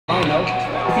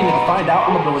If he nigga find out,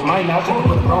 I'ma blow his mind out. Try to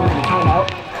put a throw in the timeout.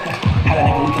 Had that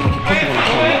nigga looking like he pussy on the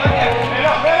show.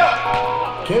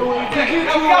 Can't wait to get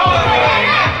you all.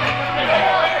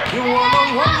 You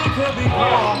one-on-one, you could be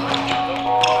gone.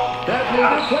 That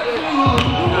nigga texting you.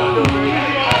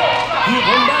 You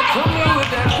come back to me with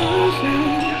that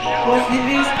juicy. What's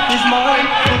his is mine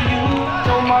for you.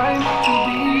 Don't mind to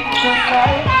be the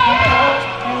fight. Because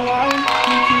you whine,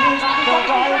 you kiss the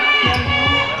vibe. Now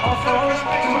you are forced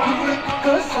to pick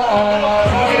a side.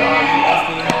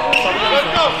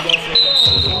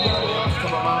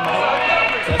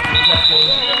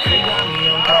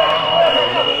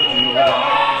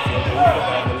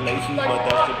 But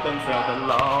that shit done sound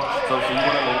along. So she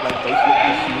wanna live like Facebook,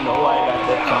 and she know I got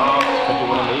that charm. But you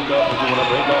wanna make up, but you wanna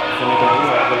break up, so nigga you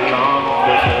have it long.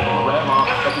 Girl, she ain't red mom,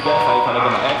 but you got how you kinda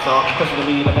gonna act on. Cause she can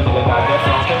leave like a nigga got that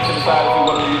song. Can't to the side if you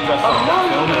wanna leave dress on.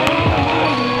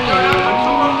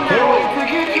 Can't wait to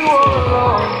get you all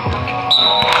along.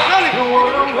 You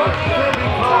wanna work, baby,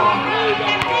 calm.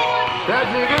 That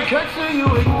nigga texting you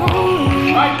ignore.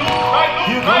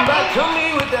 You come back to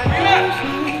me with that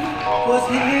juicy. What's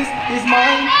his is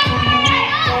mine for you.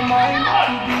 Don't mind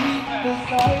to be the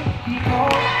side. He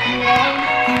calls, you whine,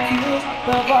 he kills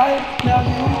the vibe. Now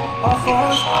you are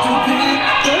forced to pick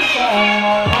the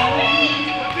side.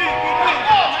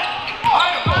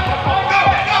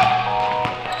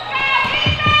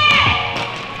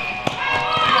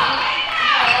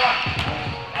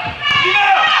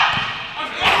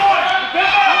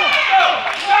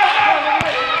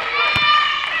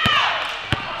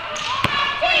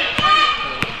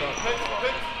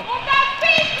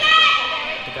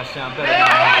 Sound better than that.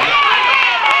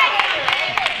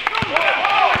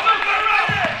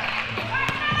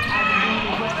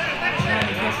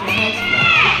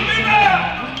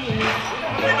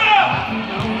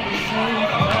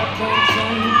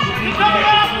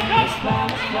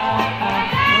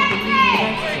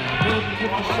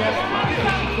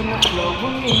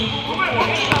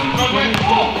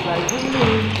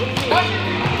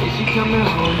 Is she coming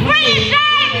home with me?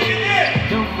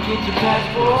 Don't forget your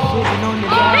passport, sitting on the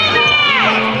dashboard.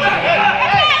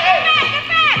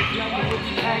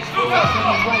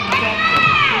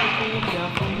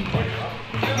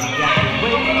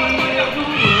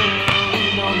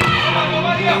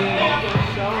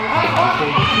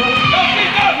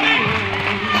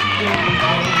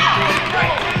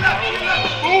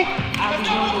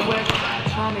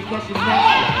 Trying to catch a next,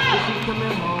 is she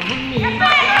coming home with me?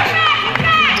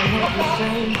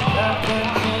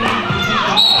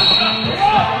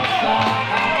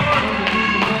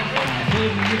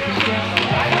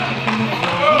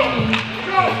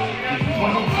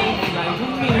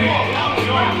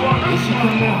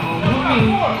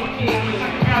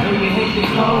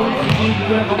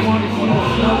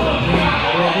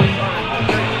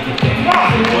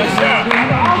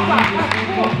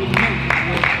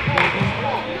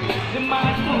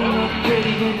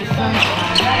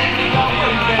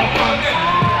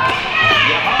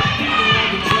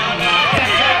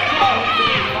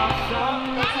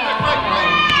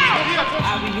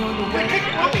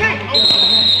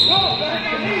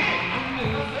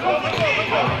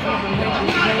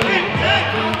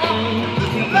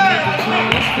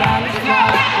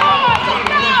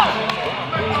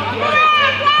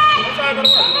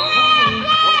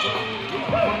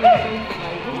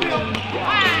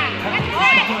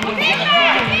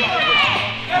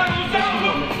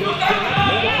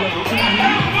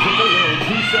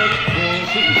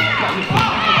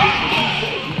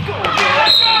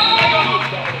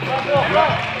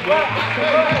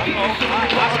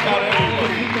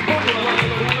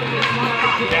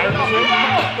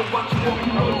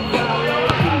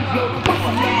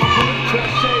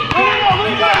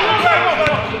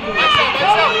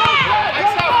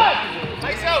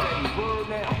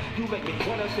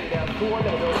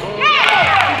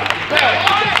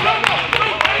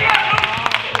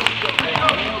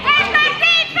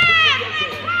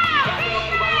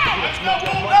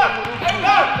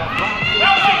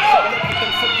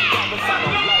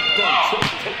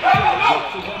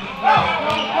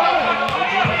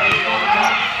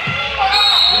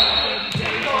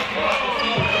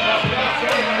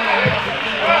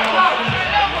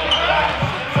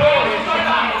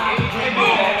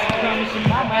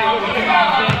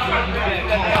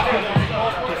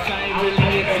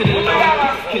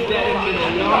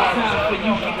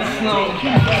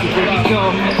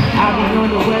 I've been on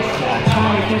the west side,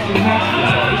 trying to catch the next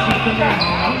flight. Is she coming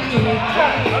home with me?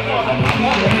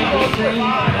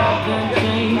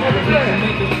 We can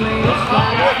make a play, let's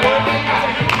slide.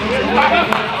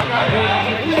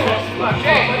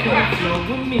 Flow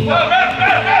with me.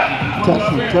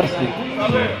 Testing.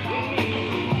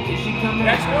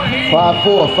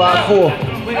 5-4, 5-4.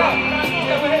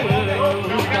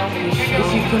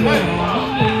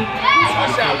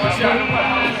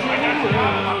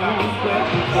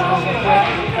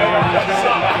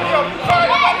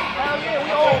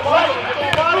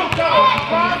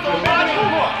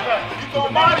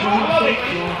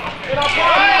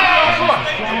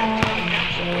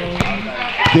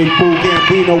 Big Boo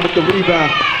Gambino with the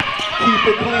rebound. Keep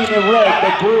it clean and red.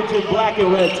 The bridge in black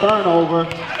and red turnover.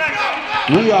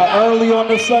 We are early on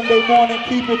this Sunday morning.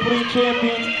 Keep it clean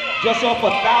champions. Just off a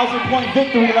 1,000-point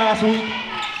victory last week.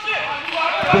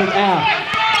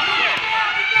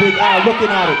 Big Al looking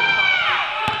at it.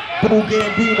 Boo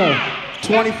Gambino.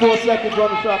 24 seconds on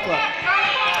the shot clock.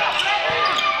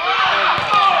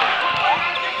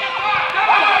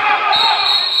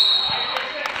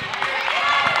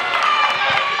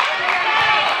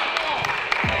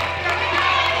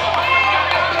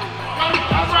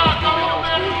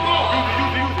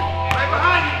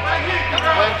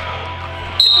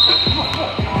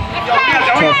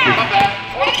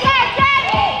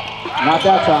 Not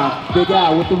that time. Big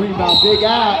Al with the rebound. Big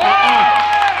Al.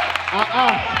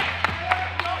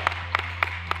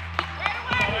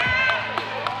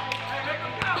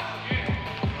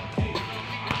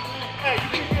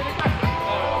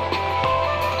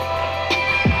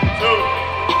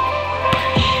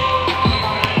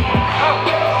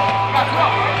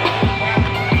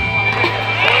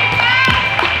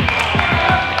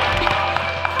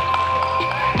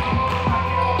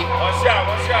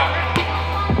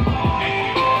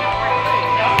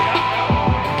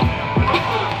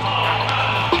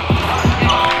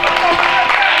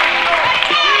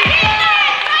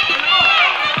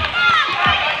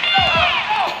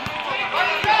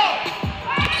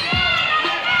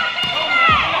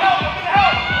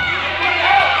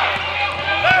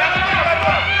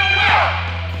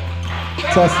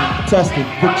 Testing.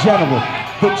 The general.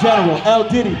 L.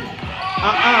 Diddy.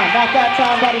 Not that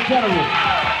time by the general.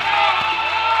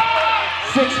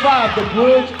 6-5. The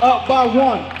bridge up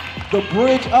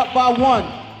by one.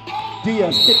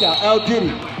 Diaz kick out. L.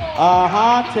 Diddy.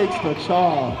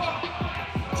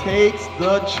 Takes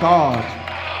the charge.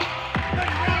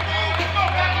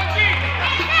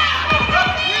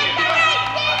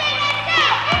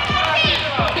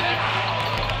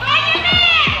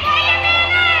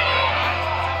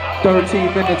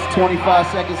 $13 minutes, 25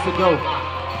 seconds to go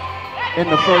in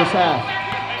the first half.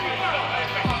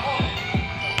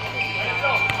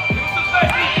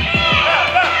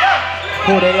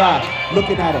 Hood AI,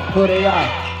 looking at it. Hood AI,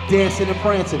 dancing and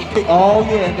prancing. Oh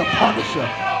yeah, the Punisher.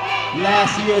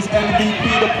 Last year's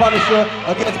MVP, the Punisher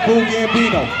against Boo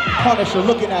Gambino. Punisher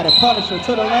looking at it. Punisher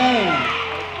to the lane.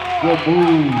 Good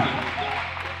move.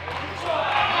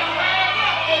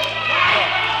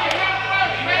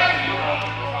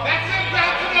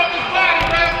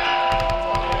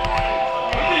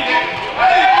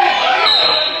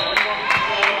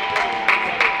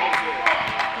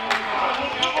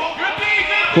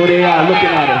 Hood AI looking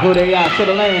at it. Hood AI to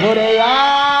the lane. Hood AI.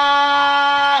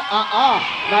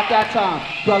 Not that time.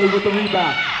 Gully with the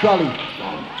rebound. Gully.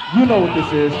 You know what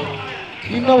this is.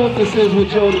 You know what this is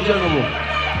with Joe the General.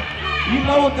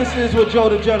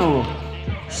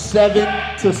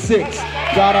 7-6.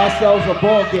 Got ourselves a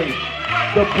ball game.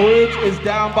 The bridge is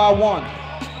down by 1.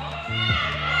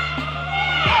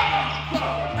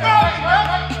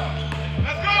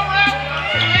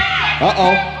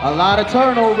 A lot of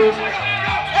turnovers.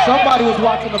 Somebody was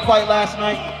watching the fight last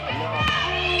night.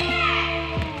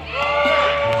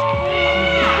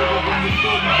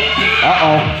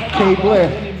 K. Blair.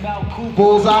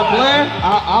 Bullseye Blair.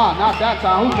 Not that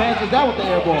time. Who advances that with the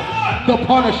air ball? The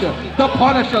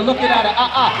Punisher looking at it.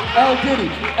 L.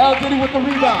 Diddy with the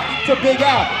rebound to Big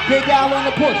Al. Big Al on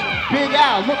the push. Big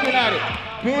Al looking at it.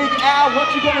 Big Al,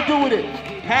 what you gonna do with it?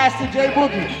 Pass to J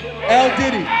Boogie. L.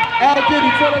 Diddy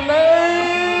to the lane.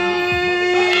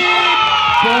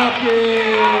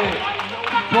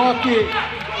 Bucket.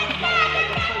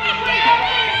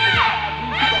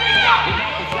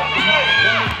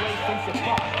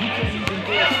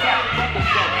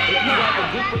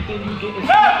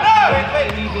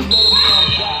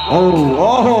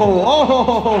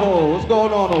 Oh, what's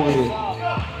going on over here?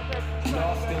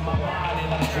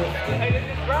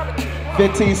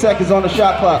 15 seconds on the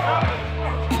shot clock.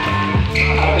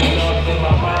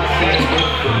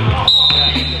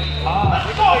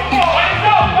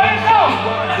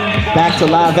 Back to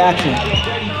live action.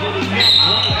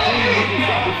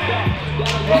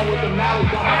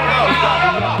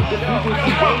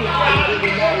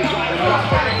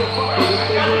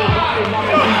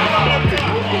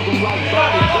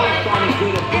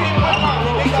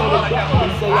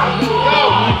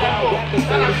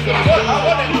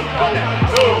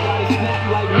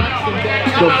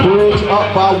 The Bridge up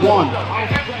by 1.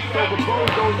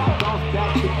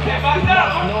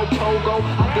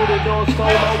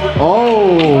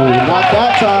 Oh, not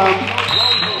that time.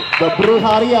 The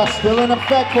Brujeria still in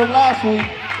effect from last week.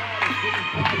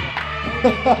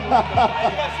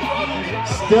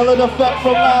 Still in effect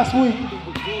from last week.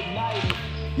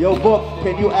 Yo, Book,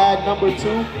 can you add number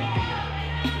 2?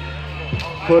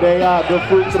 For the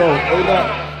free throw.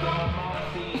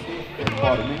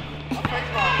 Pardon me.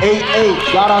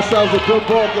 8-8. Got ourselves a good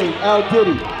ball game. L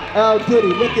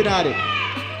Diddy looking at it.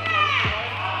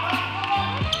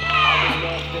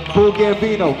 Bull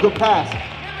Gambino, good pass.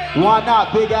 Why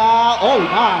not, Big Al? Oh,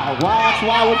 nah.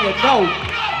 Why when you know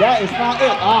that is not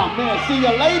it? Oh, man. See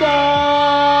you later.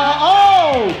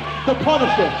 Oh, the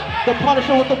Punisher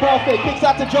with the ball fake. Kicks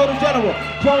out to Joe the General.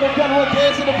 Joe the General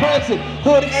dancing and prancing.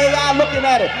 Hood AI looking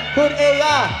at it. Hood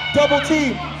AI, double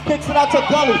team. Kicks it out to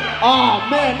Gully. Oh,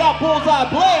 man. Not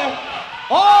Bullseye Blair.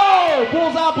 Oh,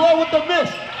 Bullseye Blair with the miss.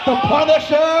 The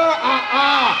Punisher.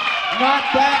 Not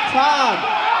that time.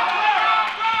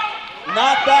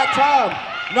 Not that time.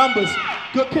 Numbers.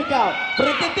 Good kick out. But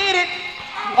it did it.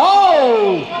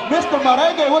 Oh, Mr.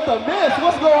 Merengue with the miss.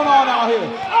 What's going on out here?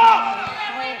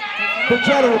 The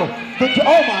General.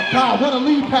 Oh my God, what a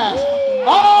lead pass.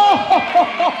 Oh!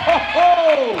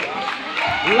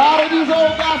 A lot of these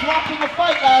old guys watching the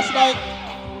fight last night.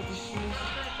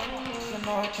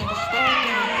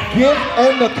 Gift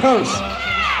and the curse.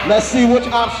 Let's see which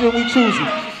option we choosing.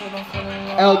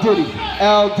 L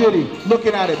Diddy,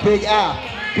 looking at it. Big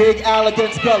Al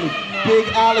against Gully. Big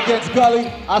Al against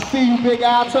Gully. I see you, Big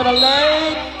Al, to the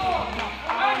lane.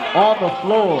 On the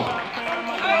floor.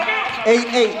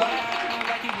 8-8.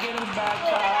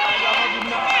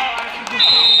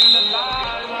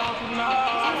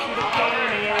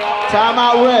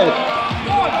 Timeout red.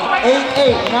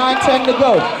 8-8, 9-10 to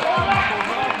go.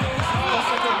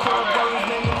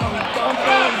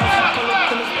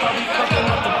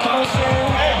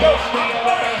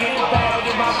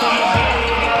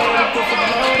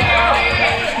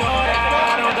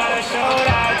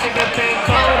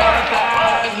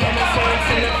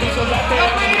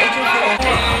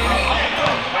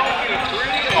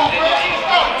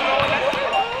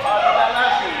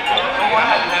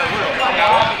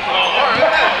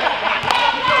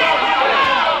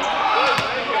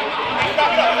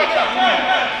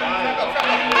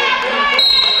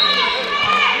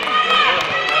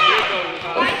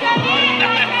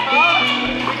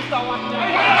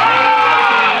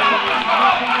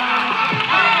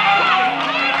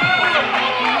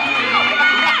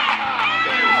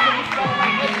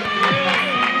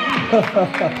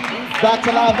 Back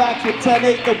to live action,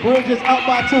 10-8, the Bridge is up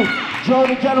by 2. Joe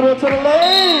the General to the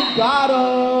lane, got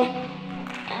him.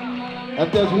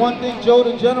 If there's one thing Joe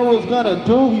the General is gonna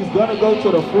do, he's gonna go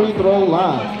to the free throw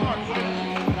line.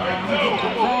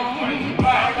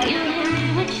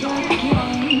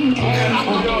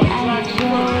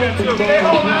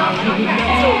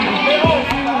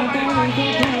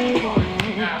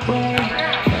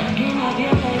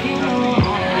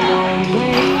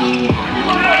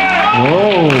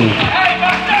 Whoa.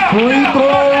 Free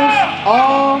throws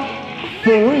on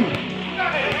 3.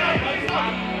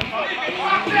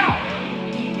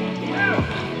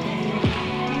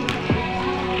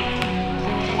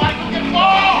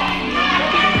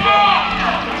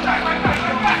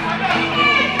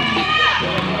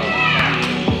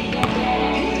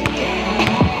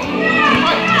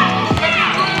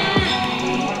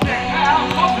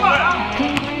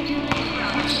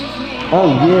 Oh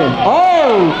yeah.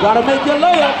 Oh, gotta make your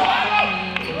layup.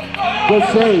 Good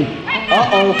save.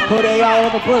 Uh-oh, Hood AI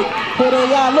on the break. Hood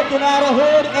AI looking at a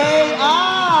Hood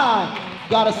AI.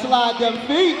 Gotta slide them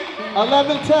feet.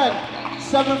 11-10.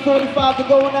 7:45 to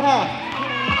go in the half.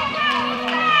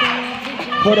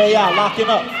 Hood AI locking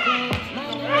up.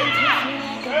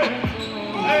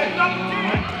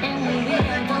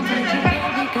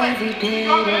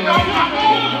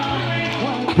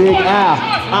 Big Al.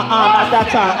 Not that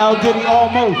time. L Diddy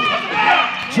almost.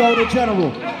 Joe the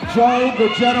General. Joe the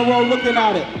General looking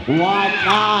at it. Why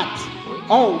not?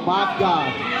 Oh my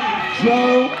God.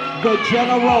 Joe the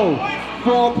General.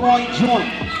 4-point joint.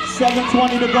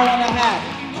 7:20 to go in the half.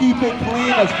 Keep it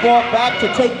clean as far back to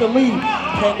take the lead.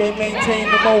 Can they maintain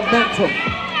the momentum?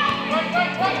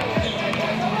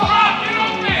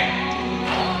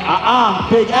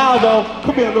 Big Al though.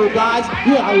 Come here, little guys.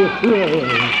 Yeah.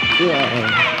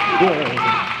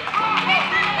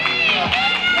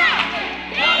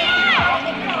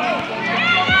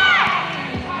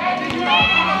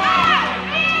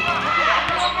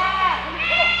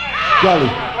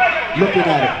 Gully, looking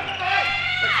at it.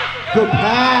 Good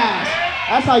pass.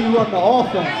 That's how you run the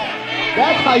offense.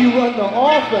 That's how you run the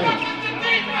offense.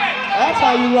 That's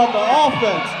how you run the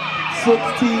offense.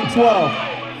 16-12,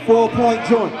 4-point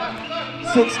joint.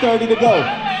 6:30 to go.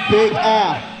 Big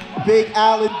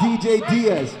Al and DJ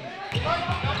Diaz.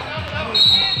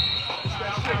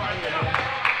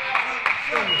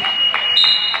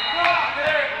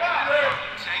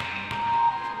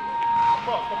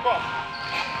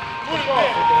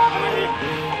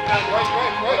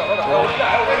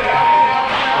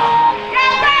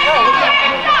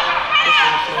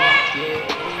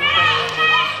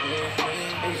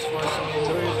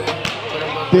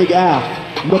 Big Al,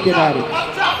 looking at it.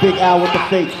 Big Al with the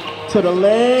fake. To the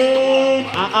lane.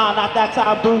 Not that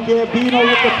time. Boo Gambino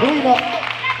with the cleanup.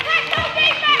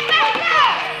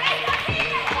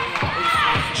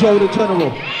 Joe the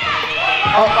General.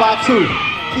 Up by 2.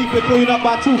 Keep it clean up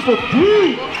by 2 for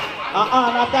 3.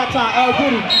 Not that time. El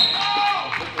Diddy.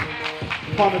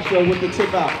 Punisher with the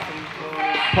tip out.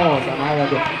 Pause. I know how that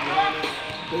goes.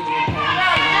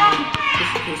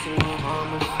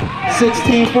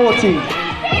 16-14.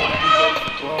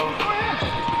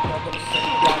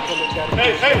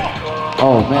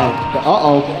 Oh man.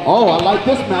 Oh, I like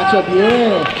this matchup.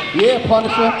 Yeah,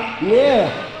 Punisher. Yeah.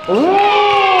 Ooh.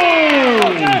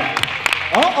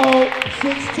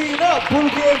 16 up. Blue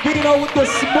Gambino with the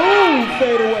smooth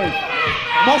fadeaway.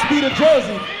 Must be the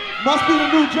jersey. Must be the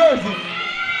New Jersey.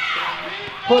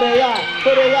 Put AI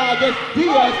against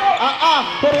Diaz.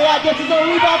 Put AI gets his own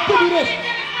rebound. Give me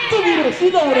this.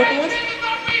 You know what it is.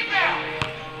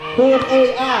 Put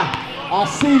AI. I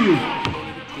see you.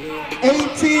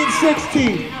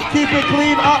 18-16. Keep it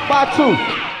clean up by 2.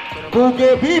 Blue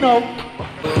Gambino.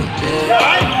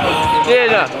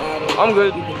 Yeah, I'm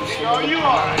good. Yo, you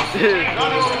are.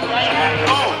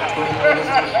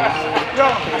 Yo,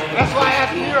 that's why I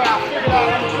asked you. I figured out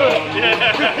I'm good.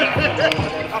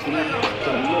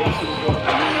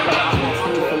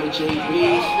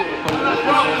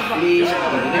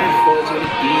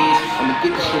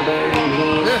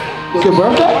 It's your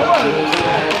birthday?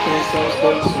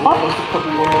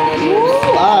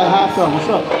 Alright, have some. What's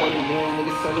up?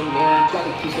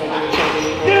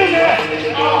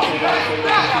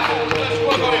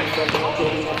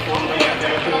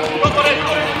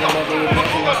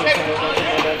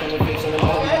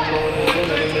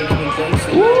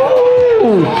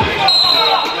 Woo!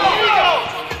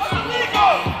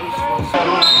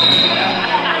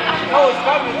 Oh, it's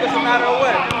coming. It's just a matter of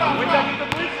when.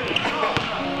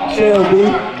 Chill, B.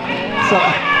 So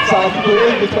if you put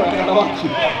inventory, I gotta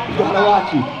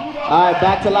watch you. Alright,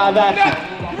 back to live action.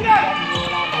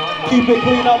 Keep it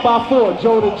clean up by 4.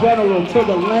 Joe the General to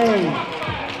the lane.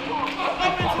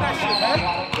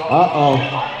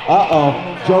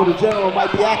 Joe the General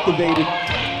might be activated.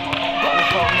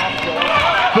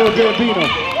 Blue Gambino.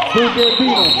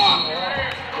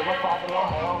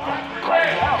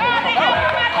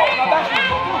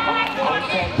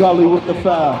 Gully with the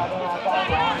foul.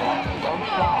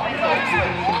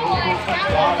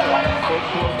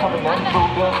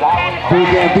 Blue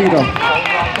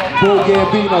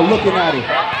Gambino looking at it.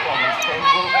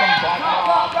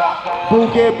 Blue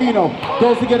Gambino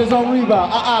goes to get his own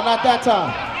rebound. Not that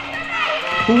time.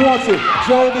 Who wants it?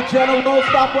 Joe the General, no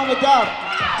stop on the down.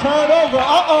 Turn over.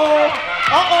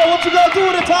 What you gonna do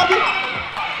with it, Tommy?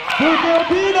 Blue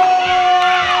Gambino.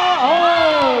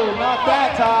 Oh, not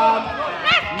that time.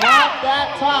 Not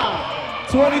that time.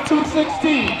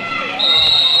 22-16.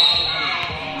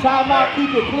 Timeout,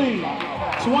 keep it clean.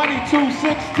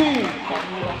 22-16.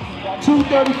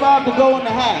 2:35 to go in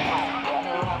the half.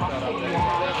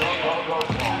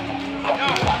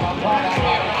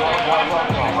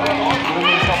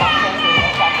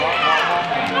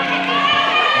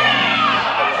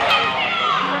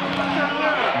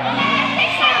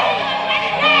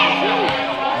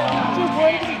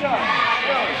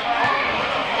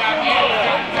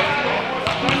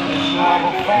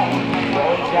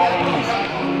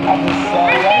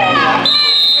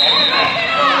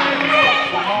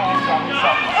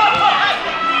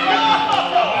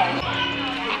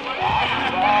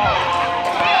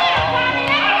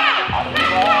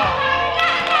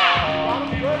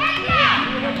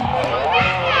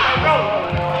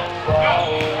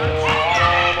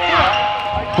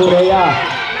 Put AI.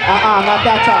 Not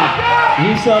that time.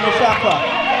 Reset on the shot clock.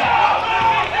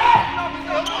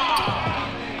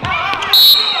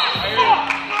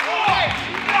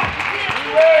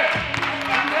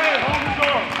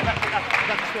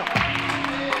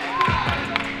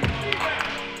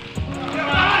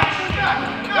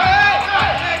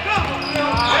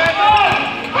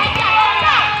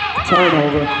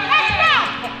 Turnover.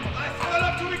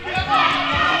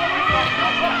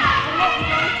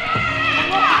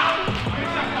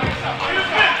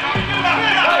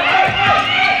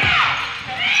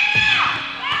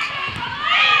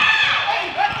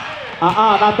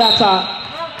 Not that time.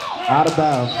 Out of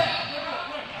bounds.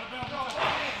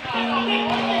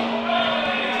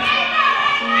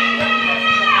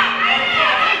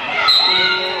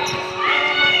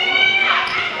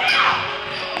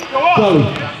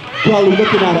 Gully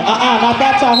looking at it. Not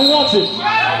that time. Who wants it?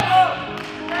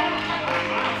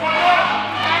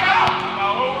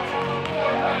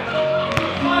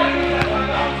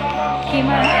 Keep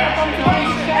my head up to the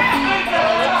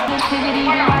positivity,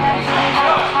 but I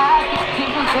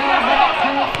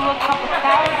turn it to a couple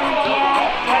thousand, yeah.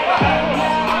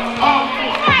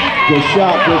 Good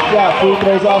shot. Free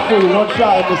throws all free. One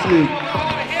shot in this league.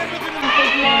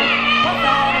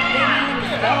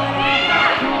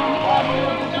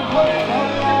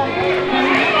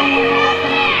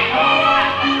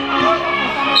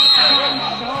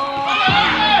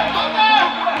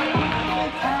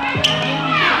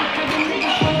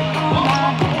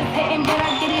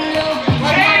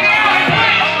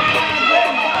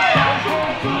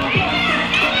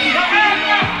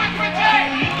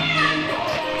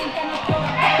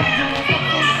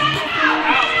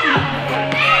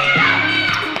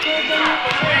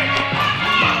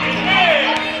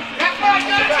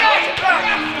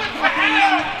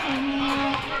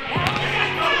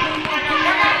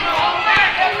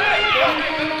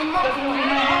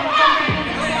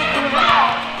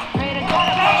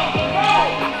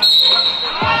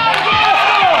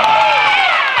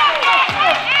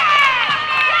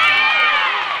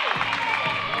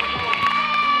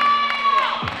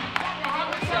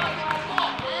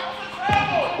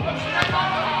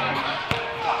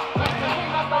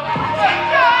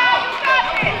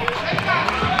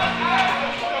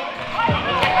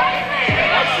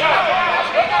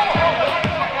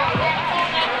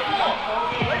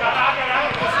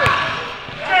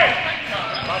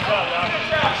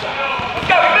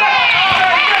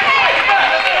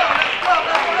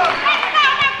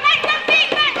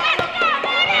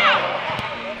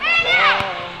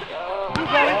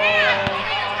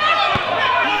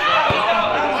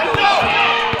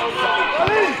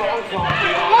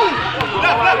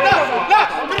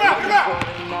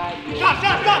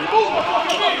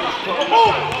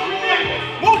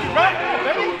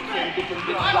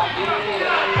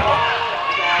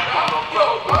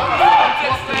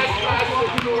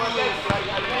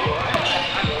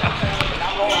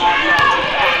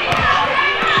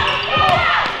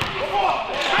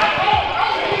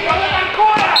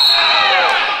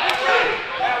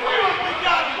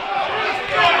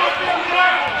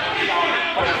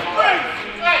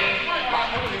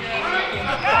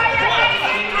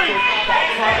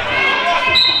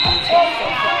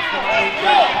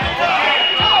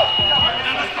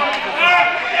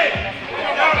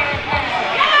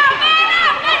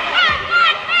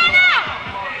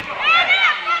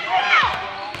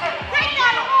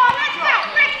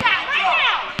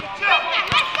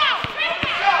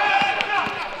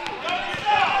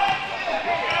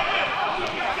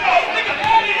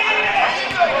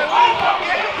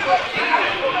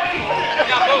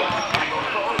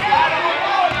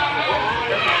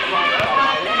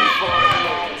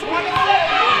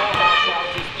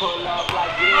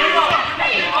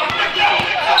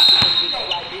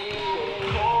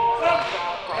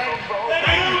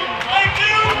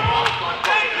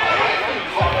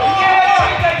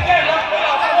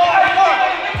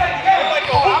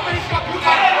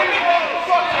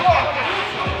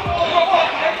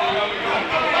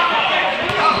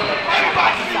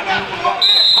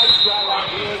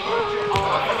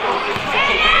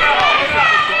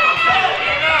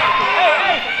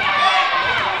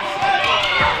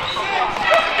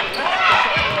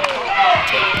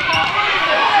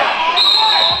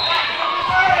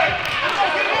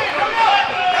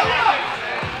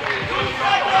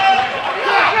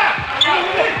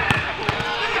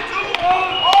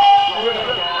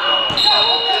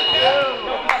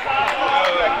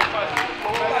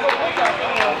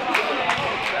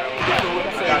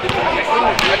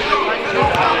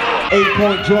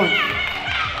 Eight-point joint.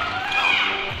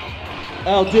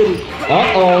 L. Diddy.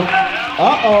 Uh-oh.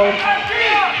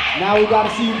 Now we got to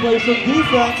see you play some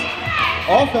defense.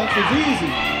 Offense is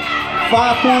easy.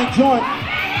 5-point joint.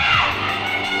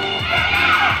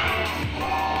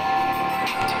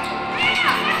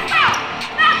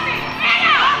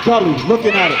 Gully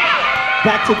looking at it.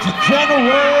 Back to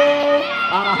General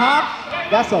on a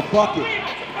hop. That's a bucket.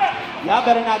 Y'all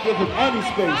better not give him any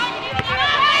space.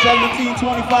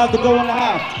 17:25 to go in the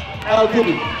half. L.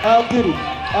 Diddy,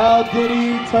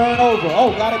 turnover.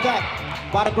 Oh, got it back.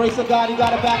 By the grace of God, he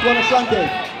got it back on a Sunday.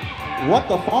 What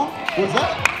the fuck was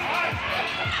that?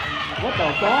 What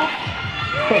the fuck?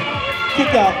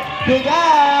 Kick out. Big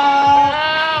out.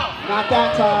 Not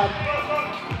that time.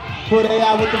 Hood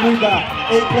AI with the rebound.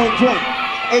 8-point joint.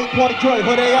 8-point joint.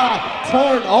 Hood AI.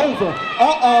 Turnover.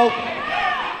 Uh-oh.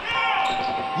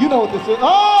 You know what this is.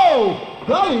 Oh!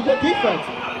 Gully, good defense.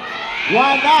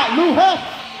 Why not? Lou Hess.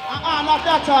 Not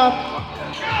that time.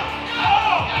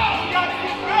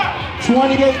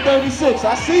 28-36.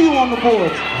 I see you on the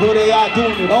boards. Hood AI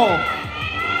doing it all.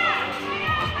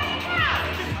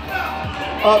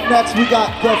 Up next, we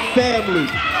got the family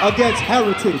against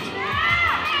Heritage.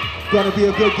 Gonna be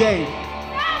a good game.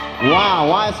 Wow,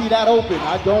 why is he that open?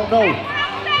 I don't know.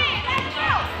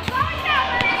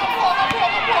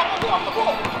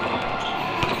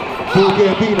 Boom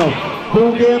Gambino.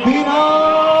 Boom Gambino.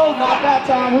 Not that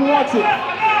time. Who wants it?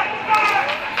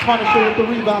 Punisher with the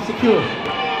rebound secure.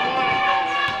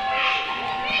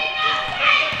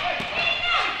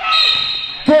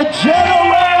 The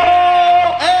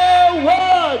General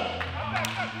L1.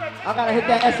 I gotta hit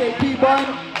that SAP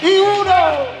button.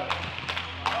 E1.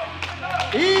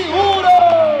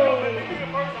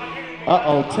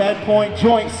 Uh-oh, 10-point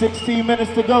joint, 16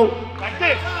 minutes to go. Like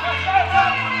this.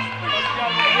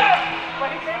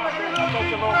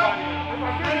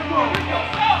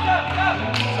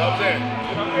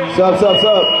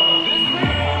 Sub.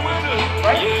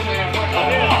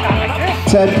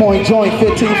 10-point joint,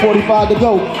 15:45 to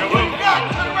go.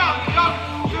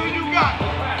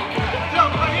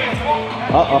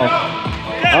 Uh-oh.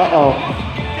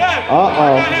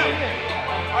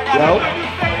 Yo.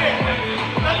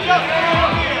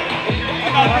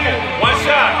 One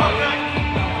shot.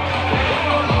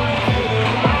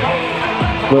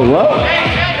 Wait, what?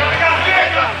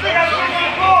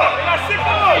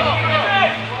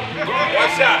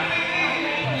 One shot.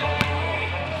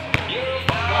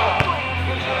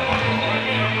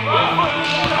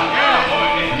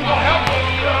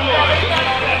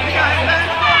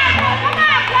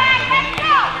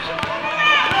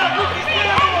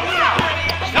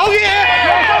 Oh yeah!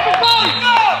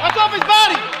 That's off his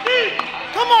body!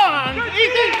 Come on!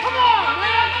 Easy! Come on,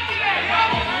 man!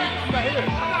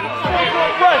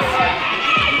 Press!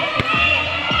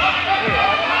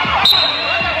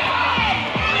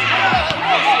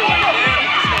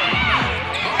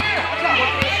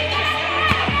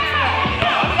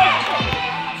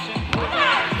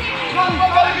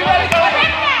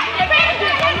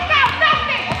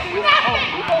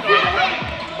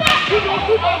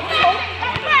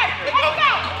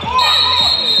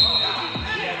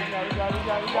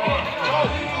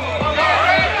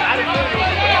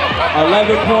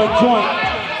 11-point joint.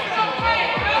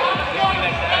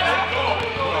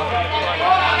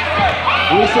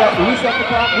 Reset the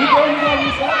clock. We go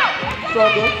reset. It's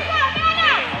all good.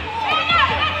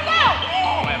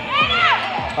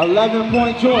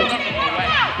 11-point joint.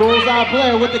 Bullseye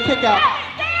Blair with the kick out.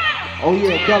 Oh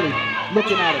yeah, Gully.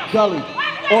 Looking at it. Gully.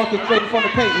 Orchestrating from the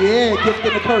paint. Yeah,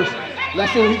 gifting the curse.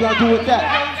 Let's see what he's gonna do with that.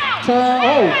 Turn.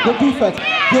 Oh, good defense.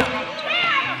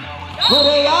 Good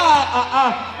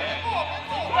AI.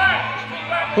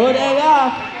 Good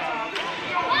AI.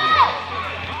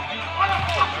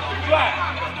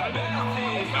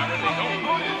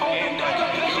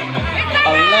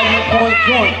 11-point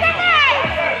joint.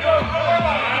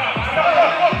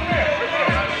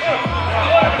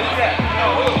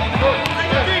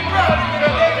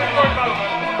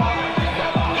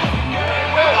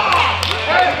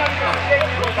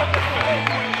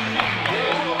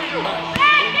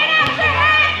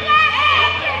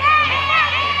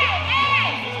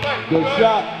 Good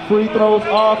shot. Free throws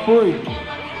are free.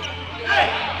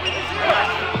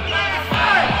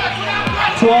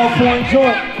 12-point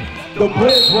joint. The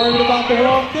Bridge worried about the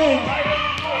wrong thing.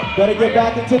 Better get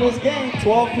back into this game.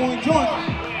 12-point joint.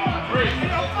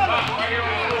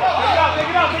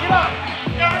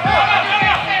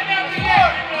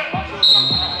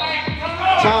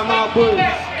 Timeout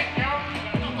Bridge.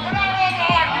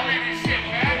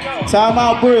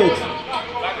 Timeout Bridge.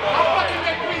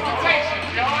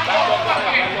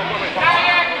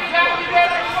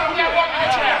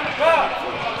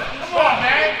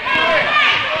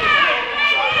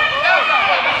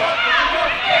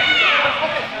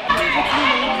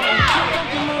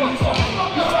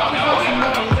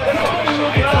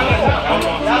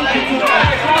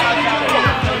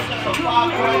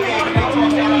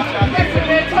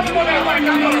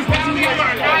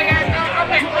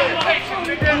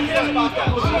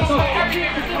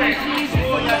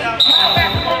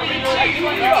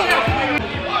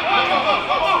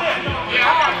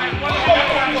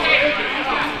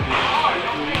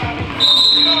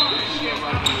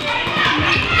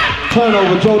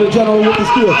 Turnover, Joe the General with the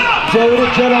steal. Joe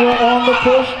the General on the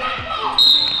push.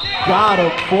 Got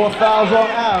him. 4 fouls on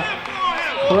Al.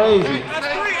 Crazy. That's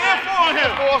 3 and 4 on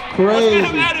him. Crazy.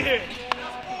 Let's get him out of here.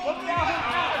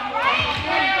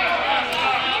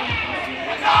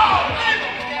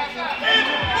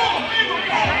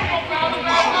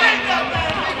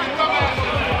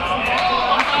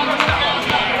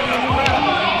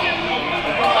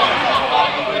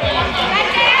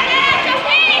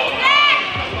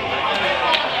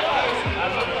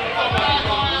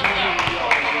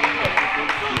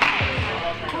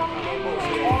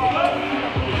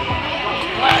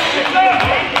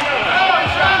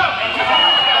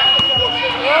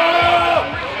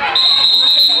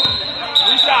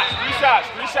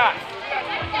 Three shots.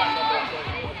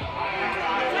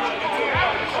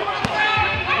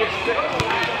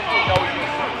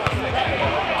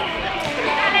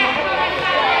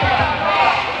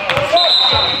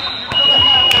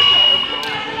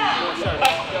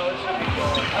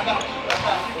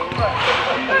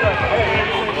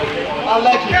 I'll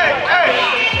let you.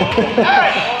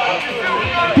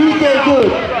 DJ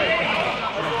good.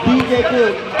 DJ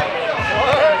good.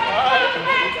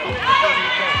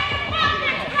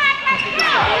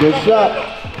 Good shot.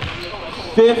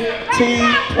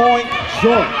 15-point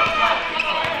joint.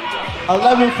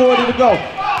 11:40 to go.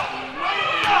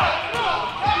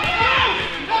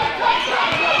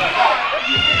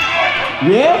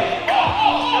 Yeah?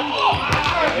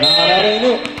 No, that ain't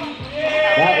it.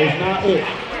 That is not it.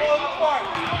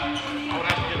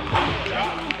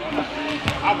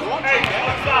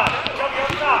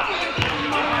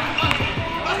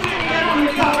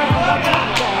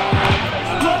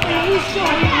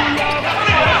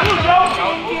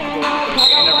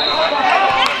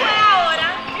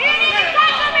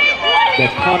 The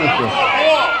Punisher.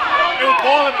 It was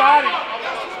ball and body.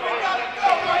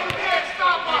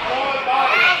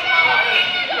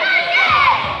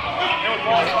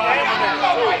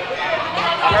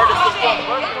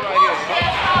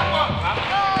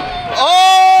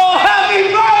 Oh, happy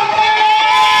birthday!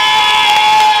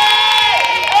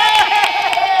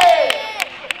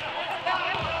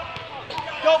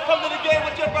 Don't come to the game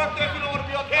with your birthday if you don't want to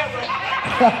be on camera.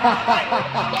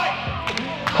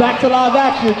 Back to live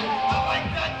action.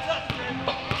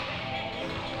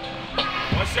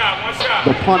 One shot.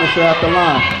 The Punisher at the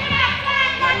line.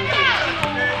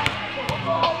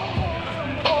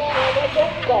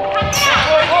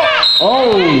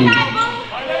 Oh.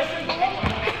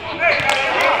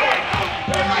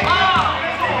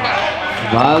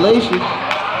 Violation.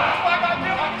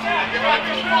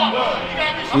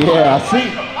 Yeah, I see.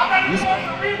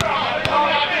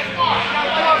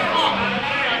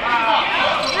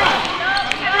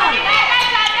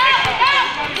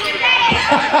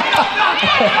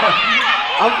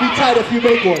 I'll be tight if you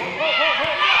make one.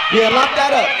 Yeah, lock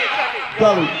that up.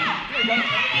 Gully.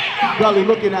 Gully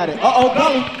looking at it. Uh-oh,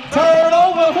 Gully. Turn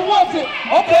over. Who wants it?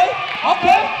 Okay.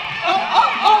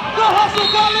 Good hustle,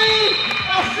 Gully.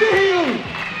 I see you.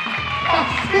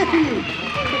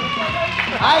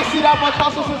 I ain't see that much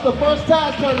hustle since the first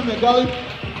Taz tournament, Gully.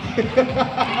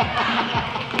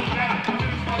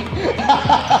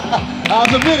 That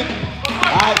was a minute.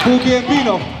 All right, Cool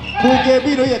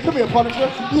Gambino, yeah, come here, Punisher.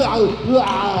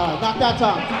 Not that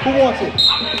time. Who wants it?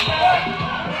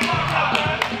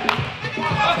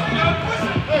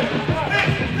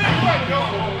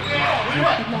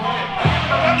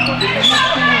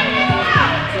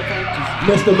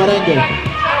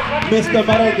 Mr.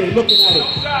 Merengue, looking at it.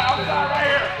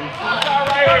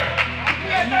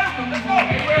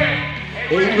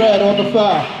 He's red on the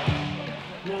foul.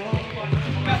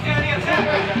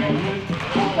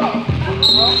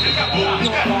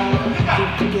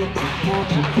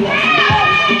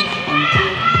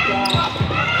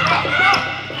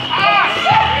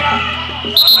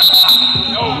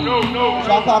 No.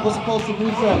 Shot clock was supposed to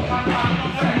reset.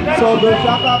 So the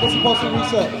shot clock was supposed to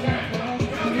reset.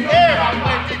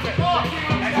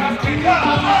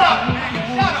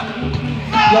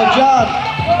 Yo, John,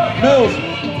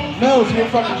 Mills, you're in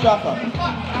front of the shot clock.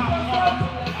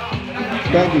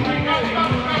 Thank you.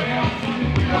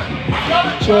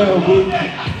 Chill, boo.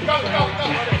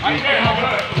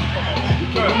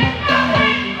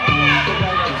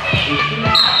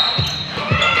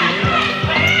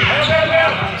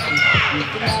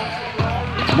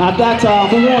 Not that time.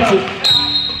 Who wants it?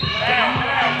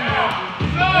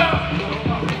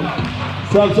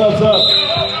 Sub.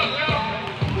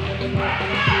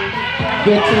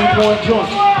 15-point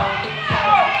joint.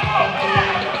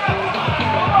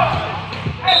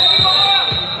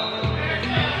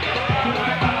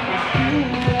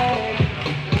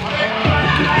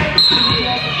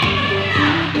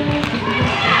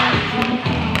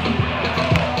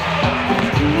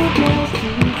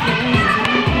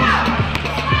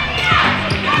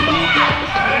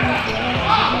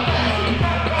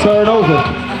 Turnover.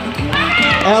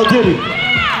 L Diddy.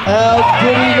 L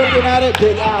Diddy looking at it.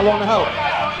 Big Al on the help.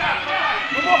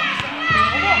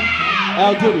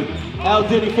 L Diddy. L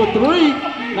Diddy for three.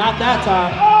 Not that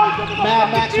time.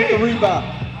 Mad Max with the rebound.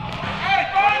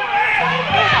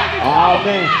 Oh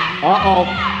man. Uh-oh.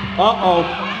 Uh-oh.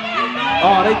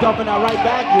 Oh, they dumping that right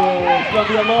back. Yeah, it's gonna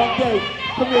be a long day.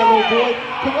 Come here, little boy.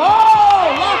 Come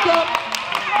oh, lock up.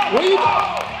 Where you going?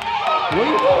 Where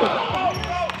you going?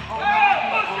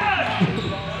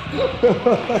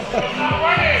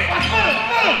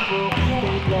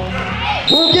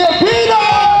 Who get beat up?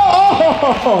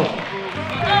 Oh!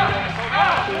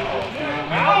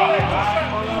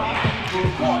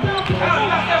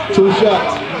 2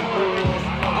 shots.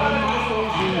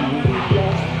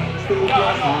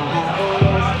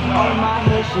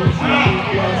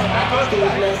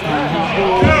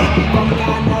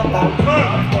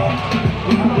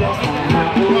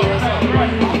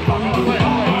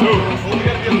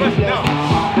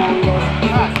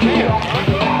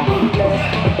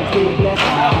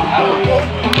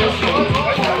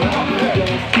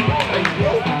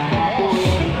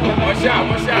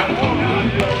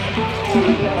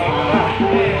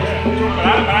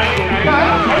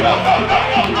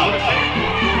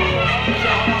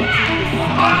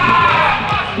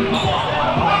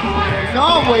 No,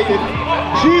 I'm waiting.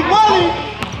 G-Money!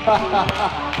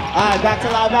 Alright, back to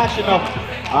live action though.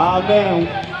 Ah man,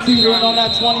 teetering on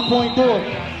that 20-point door.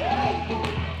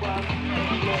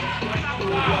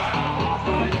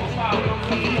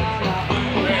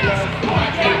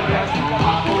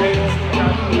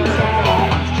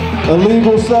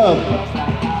 Illegal sub.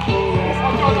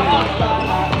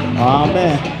 Ah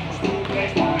man.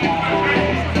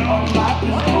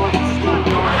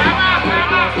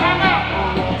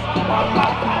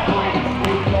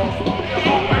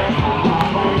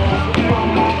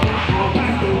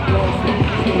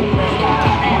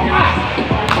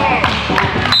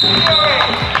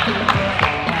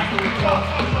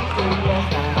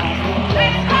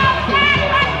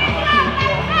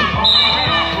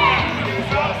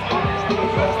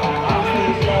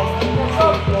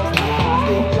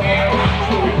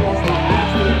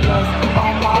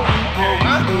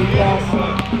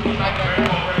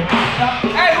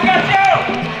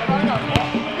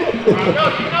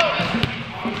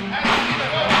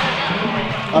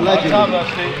 Allegedly.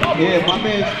 Yeah, my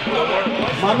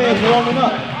man's warming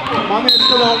up. My man's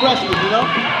still on rested, you know?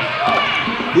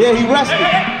 Yeah, he rested.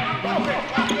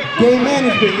 Game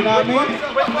management, you know what I mean?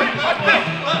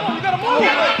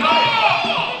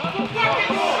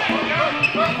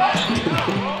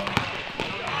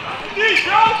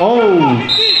 Oh.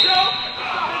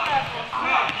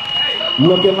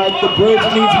 Looking like the bridge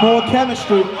needs more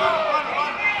chemistry.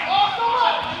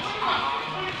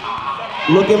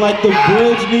 Looking like the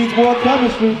bridge needs more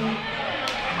chemistry.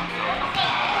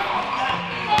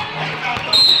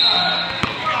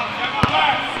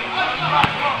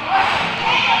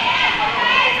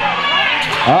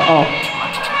 Uh-oh.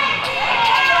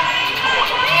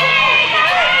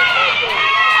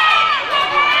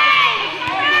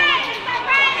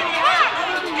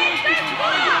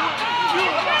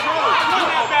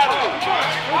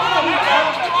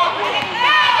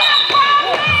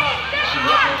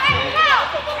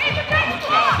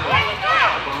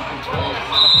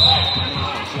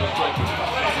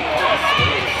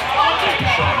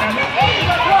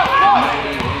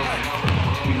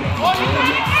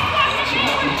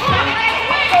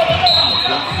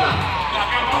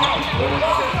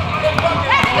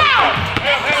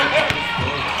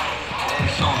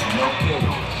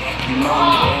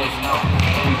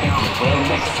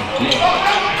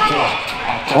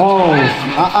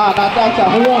 Oh, not that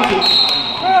time. Who wants it?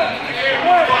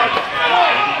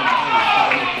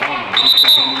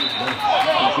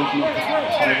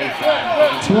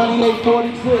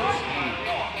 28-46.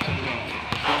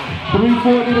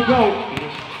 3:40 to go.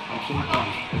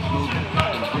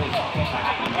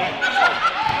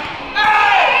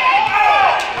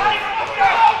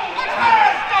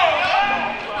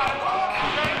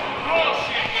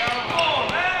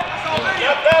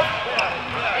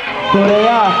 Here they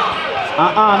are.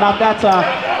 Not that time.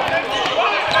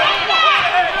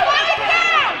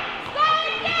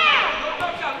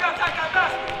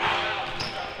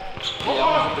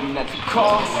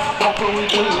 Hoping we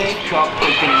can link up,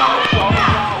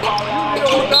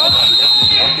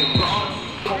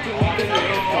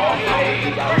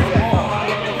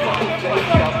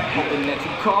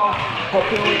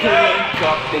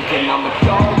 thinking I'm a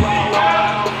dog.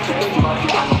 Too much,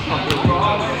 I'm a fucking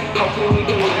wrong. Hoping we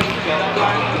can link up.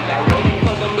 I'm ready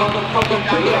for the motherfucking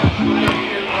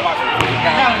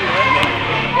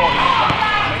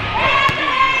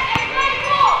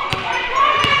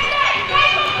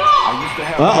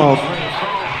Uh-oh.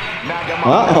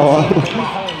 Uh-oh.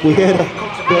 We had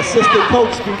the assistant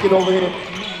coach speaking over here.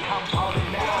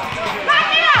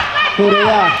 Hood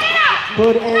AI.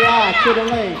 Hood AI to the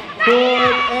lane.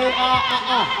 Hood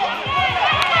AI.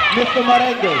 Mr.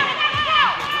 Merengue.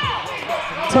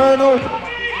 Turnover.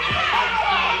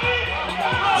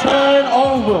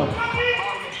 Turnover.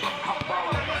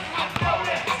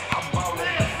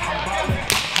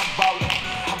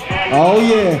 Oh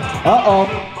yeah. Uh-oh.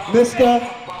 Mr.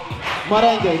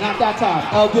 Merengue, not that time.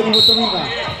 El Diddy with the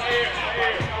rebound.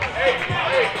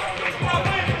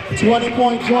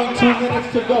 20-point joint, 2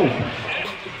 minutes to go.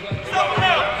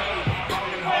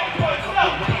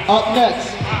 Up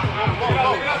next,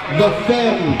 the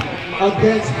family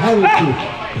against Heritage.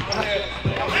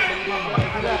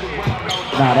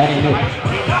 Nah, that ain't it.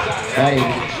 That ain't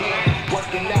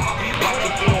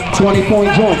it.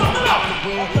 20-point joint.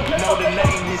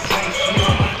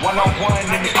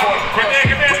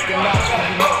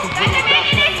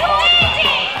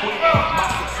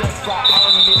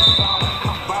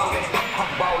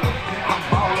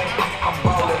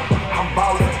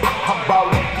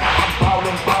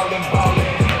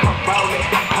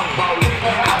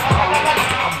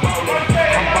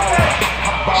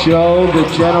 Joe the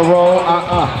General,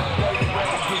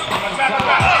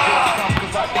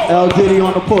 El Diddy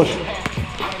on the push.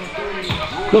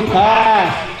 Good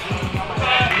pass.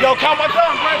 Yo, count my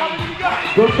gun, Greg. How many you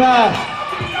got? Good pass.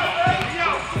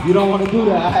 You don't want to do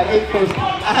that. I had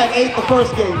 8 the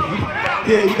first game.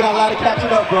 Yeah, you got a lot of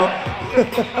catching up, bro.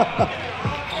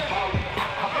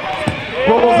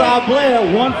 Bullseye Blair,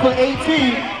 1 for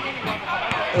 18.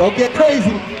 Don't get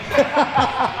crazy.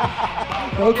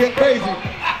 Don't get crazy.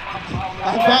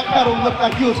 That back pedal looked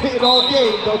like you was hitting all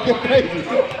game. Don't get crazy.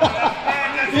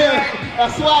 Yeah,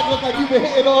 that swag looked like you've been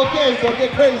hitting all game. Don't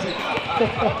get crazy.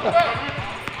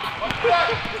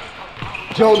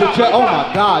 Joe the General. Oh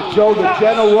my God, Joe the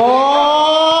General.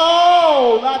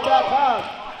 Not that time.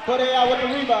 Put it out with the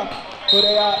rebound. Put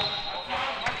it out.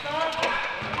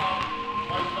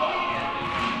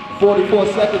 44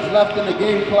 seconds left in the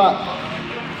game clock.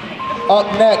 Up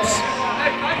next,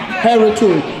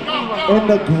 Heritage in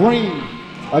the green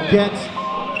against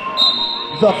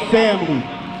the family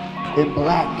in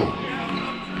black.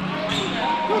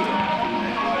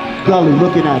 Gully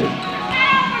looking at it.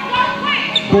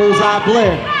 Bullseye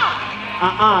Blair.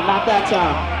 Not that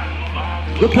time.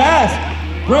 Good pass.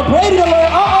 Brett Brady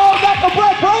alert. Uh-oh, not the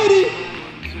Brett Brady.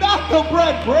 Not the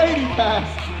Brett Brady pass.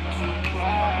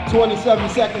 27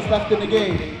 seconds left in the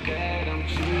game.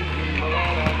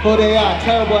 Oh, they are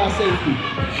terrible at safety.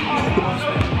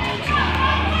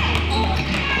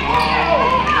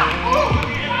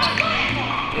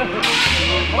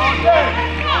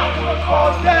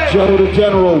 Joe the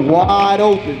General wide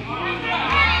open.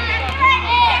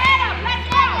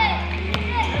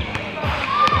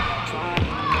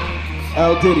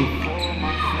 El Diddy,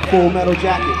 Full Metal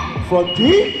Jacket from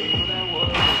deep.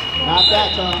 Not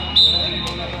that time.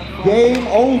 Game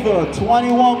over.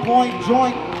 21-point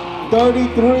joint.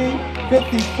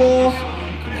 33-54.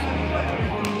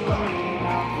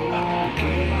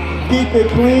 Keep It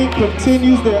Clean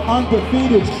continues their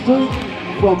undefeated streak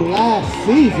from last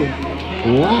season.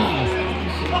 Wow.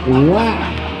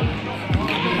 Wow.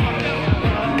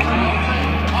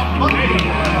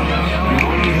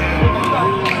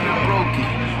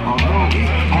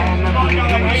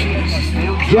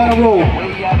 General.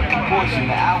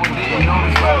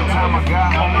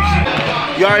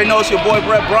 You already know it's your boy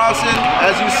Brett Bronson.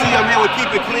 As you see, I'm here with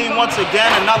Keep It Clean once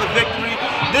again. Another victory.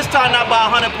 This time not by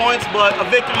 100 points, but a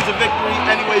victory's a victory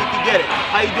any way you can get it.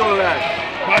 How you doing, Larry?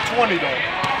 By 20 though.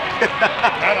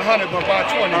 Not 100, but by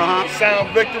 20.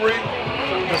 Sound victory.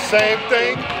 The same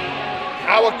thing.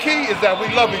 Our key is that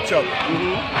we love each other.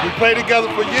 We play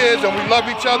together for years and we love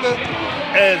each other.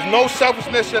 And there's no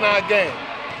selfishness in our game.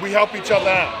 We help each other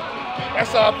out. That's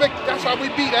how we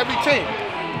beat every team.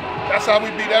 That's how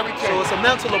we beat every team. So it's a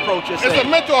mental approach, you're saying? It's a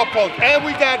mental approach, and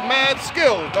we got mad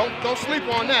skill. Don't sleep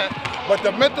on that. But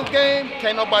the mental game,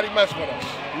 can't nobody mess with us.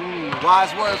 Wise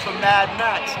words from Mad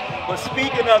Max. But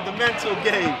speaking of the mental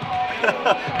game,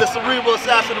 the cerebral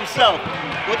assassin himself,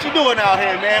 what you doing out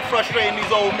here, man? Frustrating these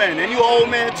old men, and you an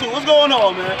old man too. What's going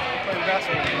on, man? Playing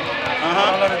basketball. All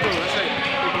I let it do. That's it.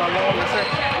 People are long. That's it.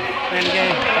 Playing the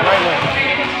game the right way.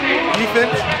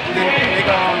 Defense, then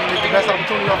make the best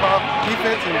opportunity of our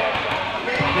defense and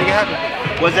make it happen.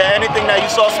 Was there anything that you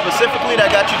saw specifically that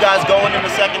got you guys going in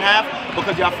the second half?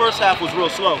 Because your first half was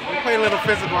real slow. We played a little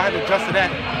physical. I had to adjust to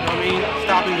that. You know what I mean?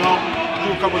 Stop and go,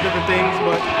 do a couple of different things.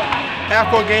 But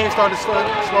half-court game started to slow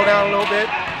down a little bit,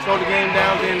 slow the game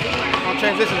down. Then our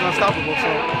transition is unstoppable. So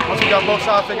once we got both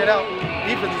sides figured out,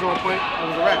 defense is on point. That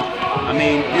was a wrap. I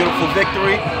mean, beautiful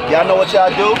victory. Y'all know what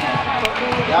y'all do.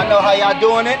 Y'all know how y'all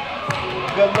doing it.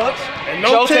 Good looks. And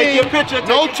no Joe, take team, your picture.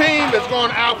 no team is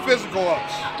going to out physical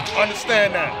us.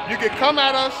 Understand that. You can come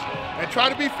at us and try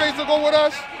to be physical with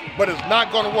us, but it's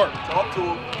not going to work. Talk to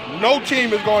him. No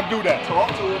team is going to do that.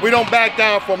 Talk to him. We don't back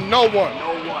down from no one.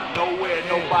 No one, nowhere,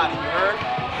 nobody. You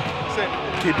heard?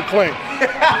 Keep it clean.